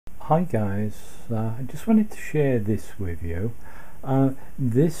Hi guys, I just wanted to share this with you.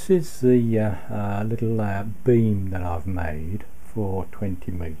 This is the little beam that I've made for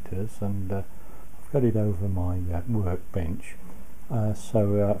 20 meters, and I've got it over my workbench.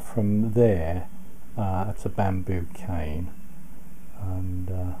 From there, it's a bamboo cane, and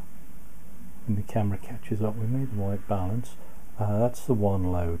when the camera catches up with me, the white balance, that's the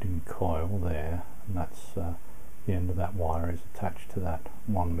one loading coil there, and that's the end of that wire is attached to that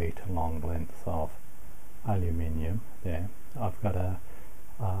 1 meter long length of aluminium there. I've got a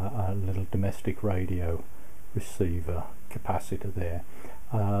little domestic radio receiver capacitor there.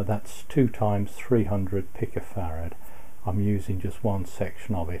 That's 2 times 300 picofarad. I'm using just one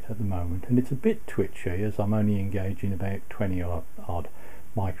section of it at the moment, and it's a bit twitchy as I'm only engaging about 20 odd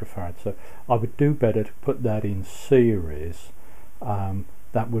microfarad, so I would do better to put that in series.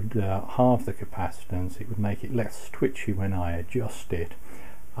 That would halve the capacitance. It would make it less twitchy when I adjust it,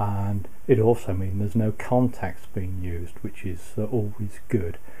 and it also means there's no contacts being used, which is always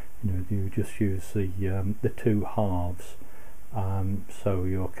good. You just use the 2 halves, so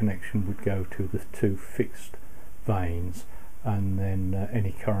your connection would go to the 2 fixed vanes, and then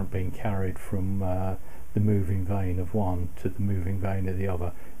any current being carried from the moving vane of one to the moving vane of the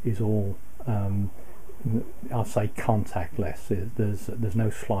other is all I'll say contactless. There's no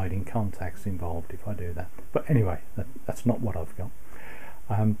sliding contacts involved if I do that. But anyway, that's not what I've got.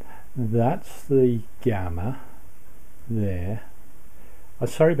 That's the gamma there. I'm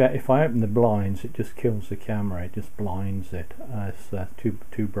sorry about if I open the blinds, it just kills the camera. It just blinds it. It's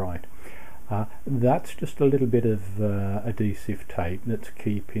too bright. That's just a little bit of adhesive tape that's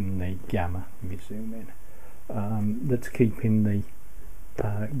keeping the gamma. Let me zoom in. That's keeping the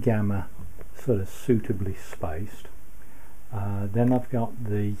gamma sort of suitably spaced. Then I've got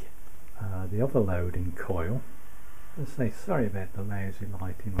the other loading coil. Let's say, sorry about the lousy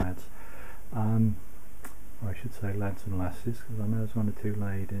lighting, lads. Or I should say lads and lasses, because I know there's 1 or 2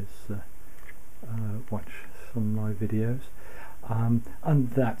 ladies watch some of my videos. And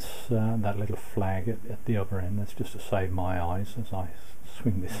that's that little flag at the other end. That's just to save my eyes as I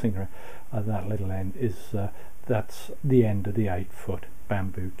swing this thing around. That little end is that's the end of the 8-foot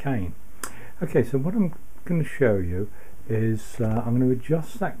bamboo cane. Okay, so what I'm going to show you is I'm going to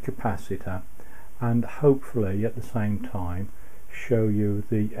adjust that capacitor, and hopefully at the same time show you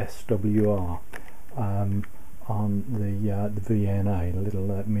the SWR on the VNA, the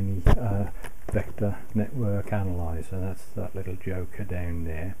little mini vector network analyzer. That's that little joker down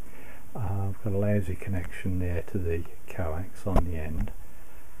there. I've got a lousy connection there to the coax on the end.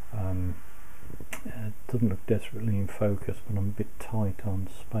 It doesn't look desperately in focus, but I'm a bit tight on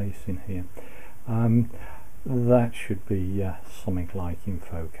space in here. That should be something like in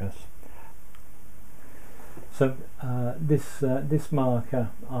focus. So this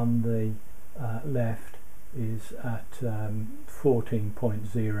marker on the left is at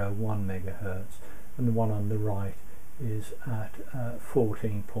 14.01 megahertz, and the one on the right is at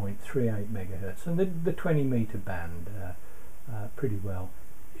 14.38 megahertz, and the 20 meter band pretty well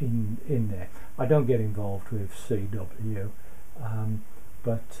in there. I don't get involved with CW,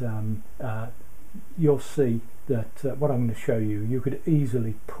 but you'll see that what I'm going to show you, you could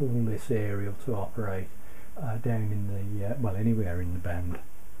easily pull this aerial to operate down in the well, anywhere in the band.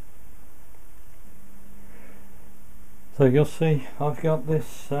 So you'll see I've got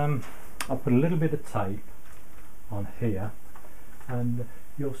this, I'll put a little bit of tape on here, and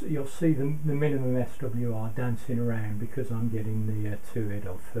you'll see the minimum SWR dancing around because I'm getting near to it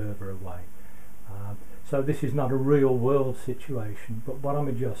or further away. So this is not a real world situation, but what I'm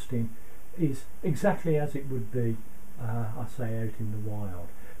adjusting is exactly as it would be, I say, out in the wild.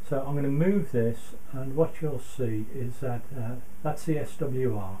 So I'm going to move this, and what you'll see is that that's the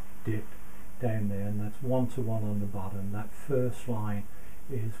SWR dip down there, and that's 1 to 1 on the bottom. That first line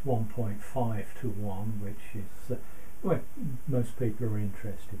is 1.5 to 1, which is what most people are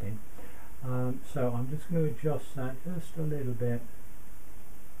interested in. So I'm just going to adjust that just a little bit.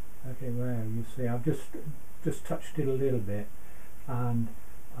 Okay, well, you see I've just touched it a little bit, and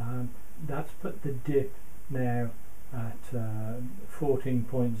that's put the dip now at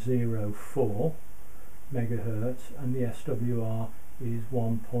 14.04 megahertz, and the SWR is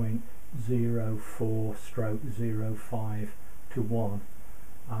 1.04 stroke 05 to 1,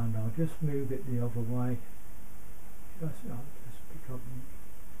 and I'll just move it the other way. I'll just pick up.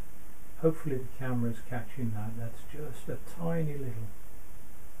 Hopefully the camera's catching that. That's just a tiny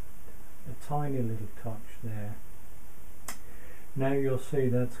little touch there. Now you'll see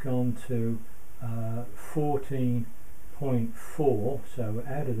that's gone to 14.4, so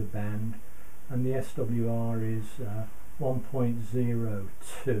out of the band, and the SWR is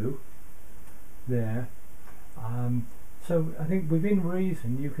 1.02 there. So I think within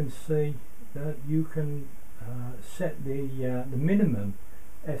reason you can see that you can set the minimum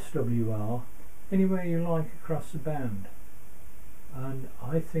SWR anywhere you like across the band, and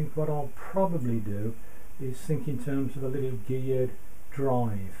I think what I'll probably do is think in terms of a little geared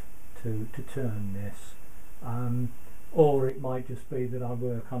drive to turn this, or it might just be that I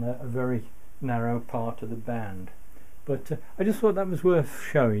work on a very narrow part of the band. But I just thought that was worth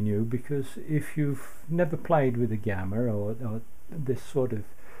showing you, because if you've never played with a gamma or this sort of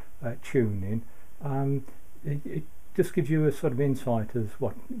tuning, it just gives you a sort of insight as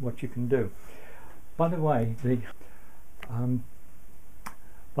what you can do. By the way, the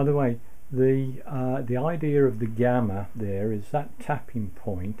idea of the gamma there is that tapping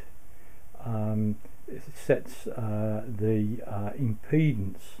point sets the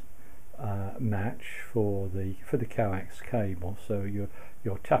impedance match for the coax cable. So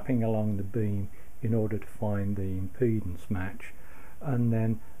you're tapping along the beam in order to find the impedance match, and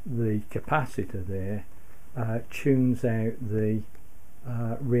then the capacitor there tunes out the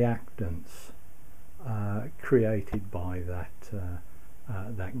reactance created by that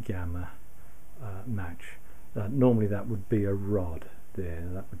gamma match. Normally that would be a rod there,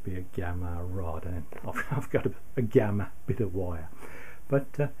 that would be a gamma rod, and I've got a gamma bit of wire.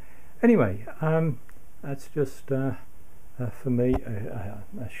 But anyway, that's just for me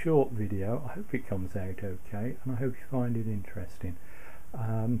a short video. I hope it comes out okay, and I hope you find it interesting.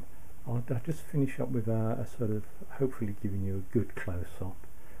 I'll just finish up with a sort of hopefully giving you a good close-up.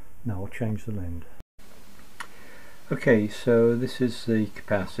 Now I'll change the lens. Okay, so this is the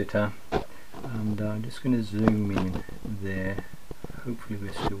capacitor, and I'm just going to zoom in there. Hopefully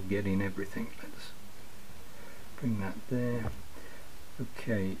we're still getting everything. Let's bring that there.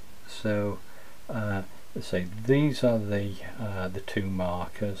 Okay, so let's say these are the two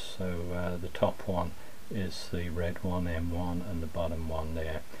markers. So the top one is the red one, M1, and the bottom one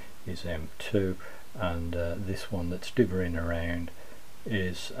there is M2, and this one that's divvying around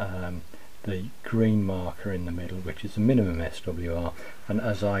is the green marker in the middle, which is the minimum SWR, and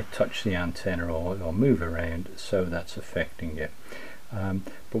as I touch the antenna or move around, so that's affecting it.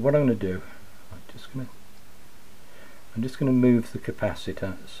 But what I'm going to do, I'm just going to move the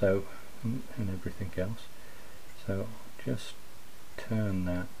capacitor, so and everything else. So I'll just turn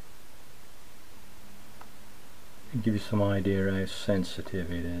that and give you some idea how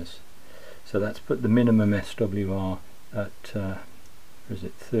sensitive it is. So that's put the minimum SWR at is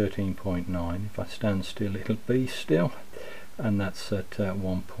it 13.9. If I stand still it'll be still, and that's at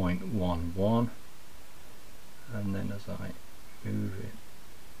 1.11, and then as I move it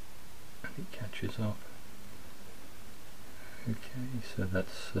and it catches up. Okay, so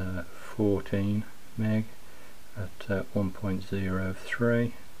that's 14 meg at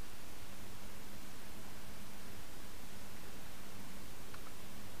 1.03.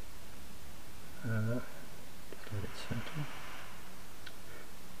 Just let it settle.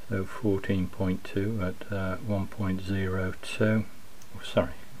 So 14.2 at 1.02. Oh,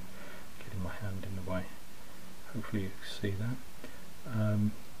 sorry, getting my hand in the way. Hopefully you can see that.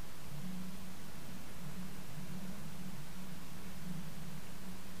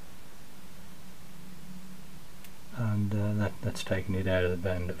 And that's taking it out of the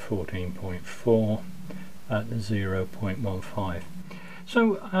band at 14.4 at 0.15.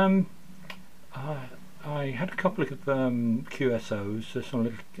 So I had a couple of QSOs, so some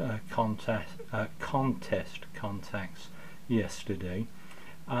little contest contacts yesterday,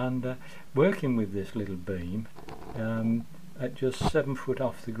 and working with this little beam at just 7 foot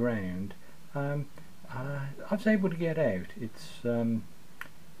off the ground, I was able to get out. It's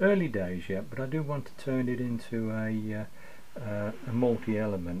early days yet, but I do want to turn it into a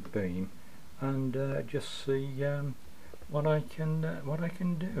multi-element beam and just see what I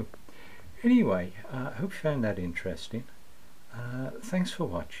can do. Anyway, I hope you found that interesting. Thanks for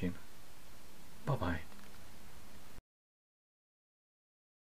watching. Bye bye.